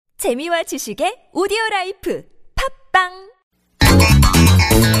재미와 지식의 오디오라이프 팝빵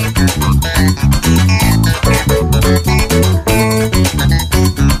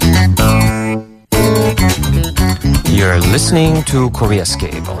You're listening to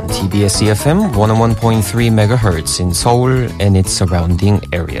Koreascape on TBS EFM 101.3 MHz in Seoul and its surrounding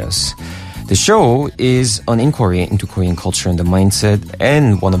areas. The show is an inquiry into Korean culture and the mindset,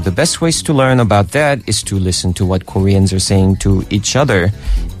 and one of the best ways to learn about that is to listen to what Koreans are saying to each other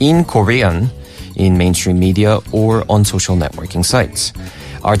in Korean, in mainstream media or on social networking sites.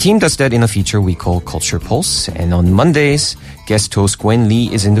 Our team does that in a feature we call Culture Pulse, and on Mondays, guest host Gwen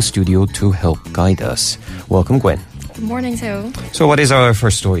Lee is in the studio to help guide us. Welcome, Gwen. Good morning, Seo. So what is our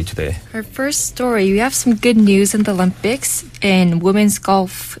first story today? Our first story, we have some good news in the Olympics in women's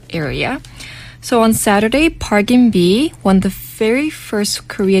golf area. So on Saturday, Park In-bi won the very first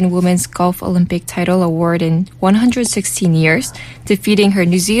Korean women's golf Olympic title award in 116 years, defeating her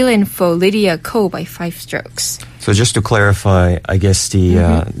New Zealand foe Lydia Ko by 5 strokes. So just to clarify, I guess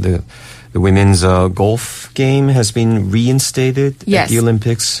the women's golf game has been reinstated at the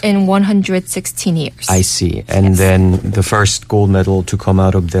Olympics? In 116 years. I see. And then the first gold medal to come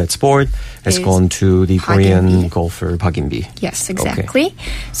out of that sport has gone to the Korean golfer Park In-bi. Yes, exactly. Okay.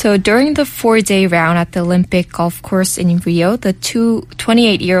 So during the 4-day round at the Olympic golf course in Rio, the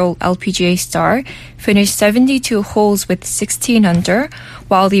 28-year-old LPGA star finished 72 holes with 16 under,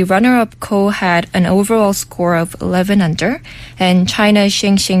 while the runner-up Ko had an overall score of 11 under, and China's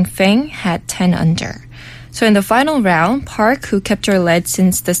Xing Feng had 10 under. So in the final round, Park, who kept her lead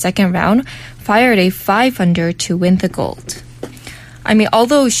since the second round, fired a 5 under to win the gold. I mean,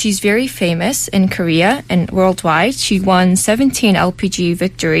 although she's very famous in Korea and worldwide, she won 17 LPGA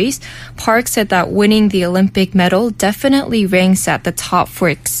victories. Park said that winning the Olympic medal definitely ranks at the top for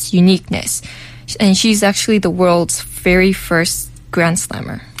its uniqueness. And she's actually the world's very first Grand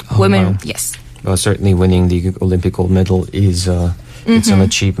Slammer. Wow. Yes. Well, certainly winning the Olympic gold medal is it's an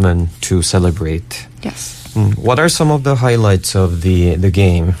achievement to celebrate. Yes. What are some of the highlights of the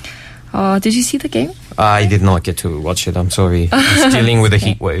game? Did you see the game? I did not get to watch it. I'm sorry. I was dealing with a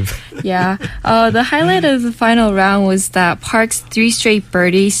heat wave. Yeah. The highlight of the final round was that Park's 3 straight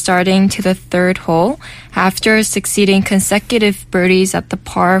birdies starting to the 3rd hole. After succeeding consecutive birdies at the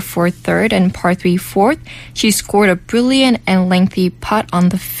par 4 3rd and par 3 4th, she scored a brilliant and lengthy putt on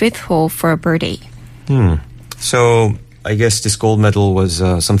the 5th hole for a birdie. So I guess this gold medal was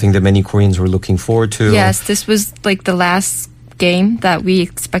something that many Koreans were looking forward to. Yes, this was like the last game that we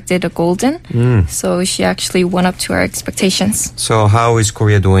expected a golden. So she actually won up to our expectations. So how is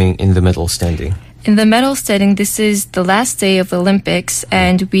Korea doing in the medal standing? In the medal standing, this is the last day of the Olympics,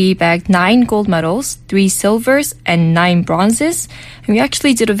 and we bagged 9 gold medals, 3 silvers, and 9 bronzes. And we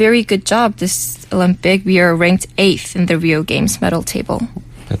actually did a very good job this Olympic. We are ranked 8th in the Rio Games medal table.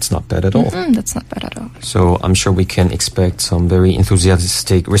 That's not bad at all. That's not bad at all. So I'm sure we can expect some very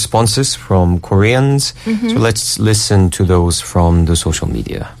enthusiastic responses from Koreans. So let's listen to those from the social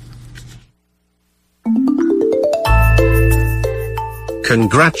media.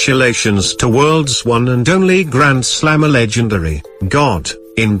 Congratulations to world's one and only Grand Slammer legendary, God,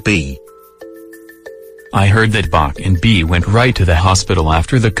 In-bi. I heard that Park In-bi went right to the hospital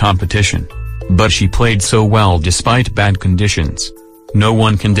after the competition. But she played so well despite bad conditions. No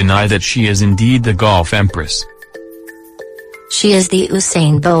one can deny that she is indeed the golf empress. She is the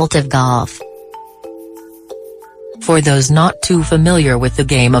Usain Bolt of golf. For those not too familiar with the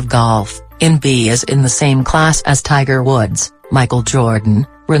game of golf, In-bi is in the same class as Tiger Woods, Michael Jordan,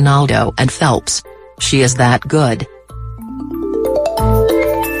 Ronaldo and Phelps. She is that good.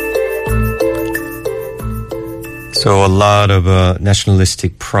 So a lot of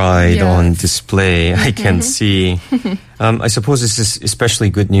nationalistic pride on display, I can see. I suppose this is especially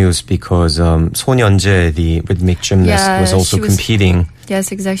good news because 소년제, the rhythmic gymnast, was also competing.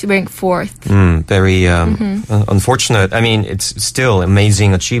 Yes, exactly, ranked 4th. Very unfortunate. I mean, it's still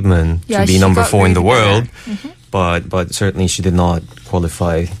amazing achievement to be number 4 in the world, but certainly she did not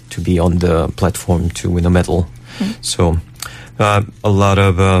qualify to be on the platform to win a medal. So a lot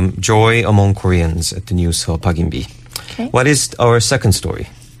of joy among Koreans at the news of Park In-bi. Okay. What is our second story?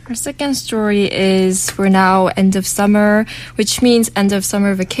 Our second story is we're now end of summer, which means end of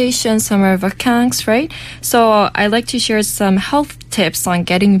summer vacation, summer vacances, right? So I'd like to share some health tips on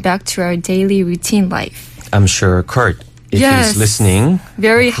getting back to our daily routine life. I'm sure Kurt, if he's listening,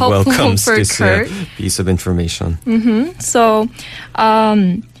 very helpful welcomes for this Kurt. Piece of information. So,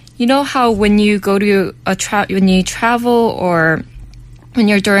 you know how when you go to when you travel or when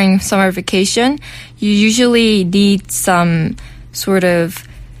you're during summer vacation, you usually need some sort of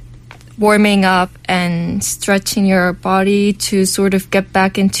warming up and stretching your body to sort of get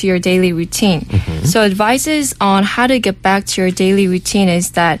back into your daily routine. So advices on how to get back to your daily routine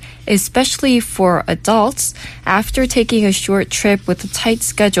is that, especially for adults, after taking a short trip with a tight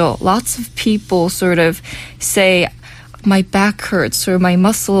schedule, lots of people sort of say, my back hurts or my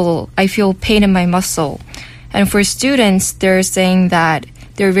muscle, I feel pain in my muscle. And for students, they're saying that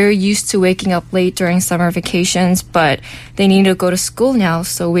they're very used to waking up late during summer vacations, but they need to go to school now,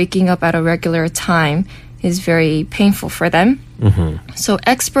 so waking up at a regular time is very painful for them. So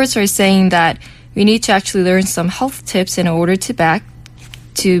experts are saying that we need to actually learn some health tips in order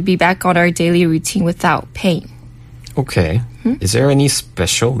to be back on our daily routine without pain. Okay. Is there any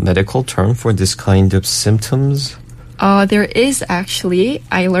special medical term for this kind of symptoms? There is actually.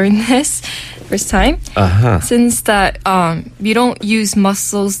 I learned this first time. Since that we don't use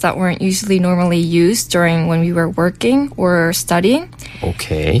muscles that weren't usually normally used during when we were working or studying.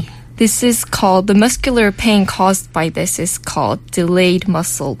 Okay. This is called, the muscular pain caused by this is called delayed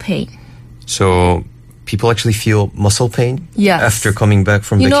muscle pain. So people actually feel muscle pain Yes. after coming back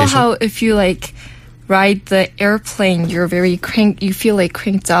from You vacation? know how if you ride the airplane, you're very you feel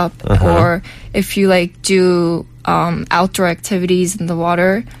cranked up, or if you do outdoor activities in the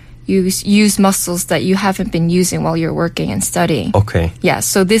water, you use muscles that you haven't been using while you're working and studying. Okay. Yeah,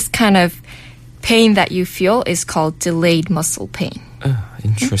 so this kind of pain that you feel is called delayed muscle pain.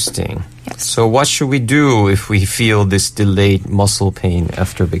 Interesting. Yes. So what should we do if we feel this delayed muscle pain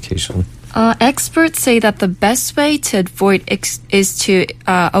after vacation? Experts say that the best way to avoid is to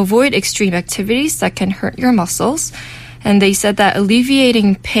avoid extreme activities that can hurt your muscles. And they said that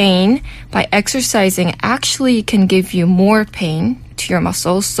alleviating pain by exercising actually can give you more pain to your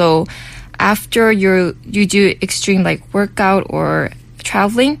muscles. So after you do extreme workout or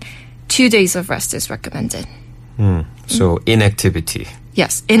traveling, 2 days of rest is recommended. So inactivity.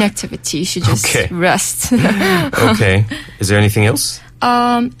 Yes, inactivity. You should just Okay. rest. Okay. Is there anything else?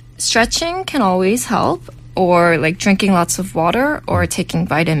 Stretching can always help, or drinking lots of water or taking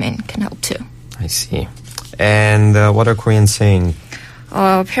vitamin can help too. I see. And what are Koreans saying?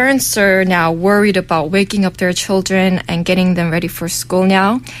 Parents are now worried about waking up their children and getting them ready for school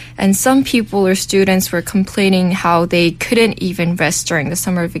now. And some people or students were complaining how they couldn't even rest during the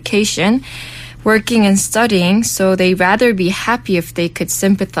summer vacation, working and studying, so they'd rather be happy if they could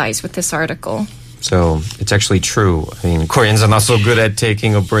sympathize with this article. So it's actually true. I mean, Koreans are not so good at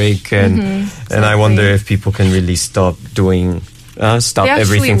taking a break, and I wonder if people can really stop everything for 2 They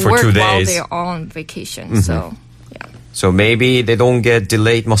actually work while days. they're on vacation, so yeah. So maybe they don't get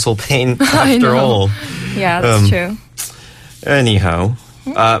delayed muscle pain I after know. all. Yeah, that's true. Anyhow,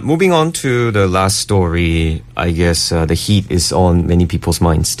 moving on to the last story, I guess the heat is on many people's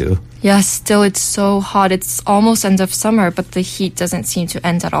minds still. Yes, still it's so hot. It's almost end of summer, but the heat doesn't seem to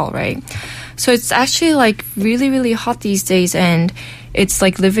end at all, right? So it's actually really, really hot these days, and it's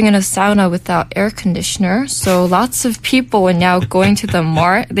like living in a sauna without air conditioner. So lots of people are now going to the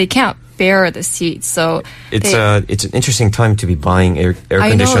mart. They can't bear the heat. So It's an interesting time to be buying air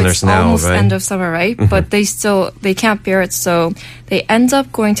conditioners now, I know it's almost right? end of summer, right? But they can't bear it, so they end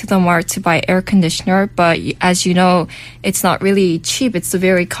up going to the mart to buy air conditioner. But as you know, it's not really cheap. It's a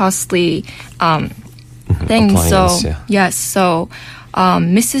very costly thing. Appliance, So yeah. yes, so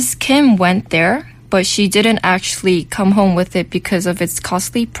Mrs. Kim went there, but she didn't actually come home with it because of its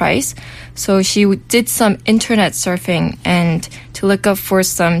costly price. So she did some internet surfing and to look up for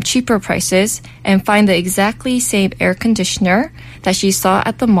some cheaper prices and find the exactly same air conditioner that she saw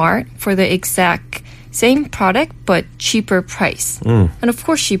at the mart for the exact same product but cheaper price. And of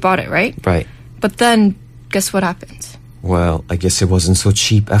course she bought it, right? Right. But then guess what happened? Well, I guess it wasn't so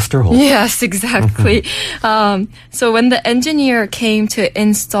cheap after all. Yes, exactly. So when the engineer came to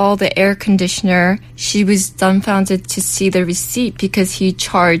install the air conditioner, she was dumbfounded to see the receipt because he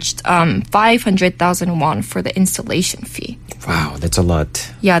charged 500,000 won for the installation fee. Wow, that's a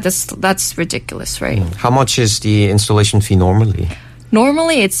lot. Yeah, that's ridiculous, right? How much is the installation fee normally?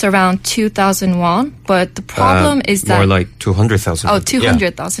 Normally it's around 2,000 won, but the problem is that... More like 200,000. Oh,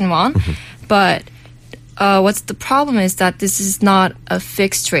 200,000 won. But what's the problem is that this is not a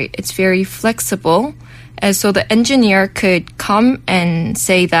fixed rate. It's very flexible. And so the engineer could come and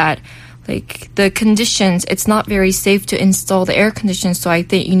say that the conditions, it's not very safe to install the air conditioner, so I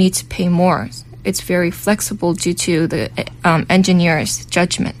think you need to pay more. It's very flexible due to the engineer's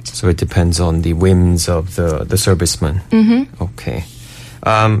judgment. So it depends on the whims of the serviceman. Okay.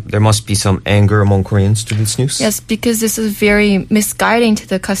 There must be some anger among Koreans to this news? Yes, because this is very misguiding to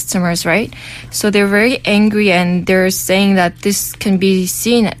the customers, right? So they're very angry and they're saying that this can be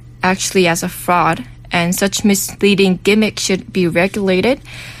seen actually as a fraud and such misleading gimmick should be regulated.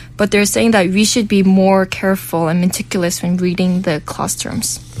 But they're saying that we should be more careful and meticulous when reading the clause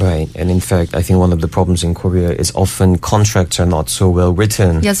terms. Right. And in fact, I think one of the problems in Korea is often contracts are not so well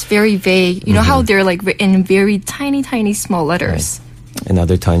written. Yes, very vague. You know how they're like written in very tiny, tiny small letters. Right. And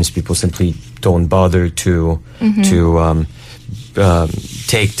other times people simply don't bother to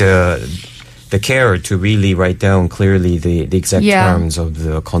take the care to really write down clearly the exact terms of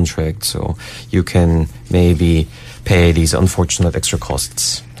the contract. So you can maybe pay these unfortunate extra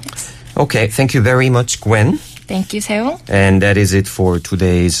costs. Yes. Okay, thank you very much, Gwen. Thank you, Seo. And that is it for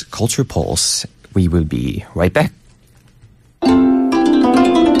today's Culture Pulse. We will be right back.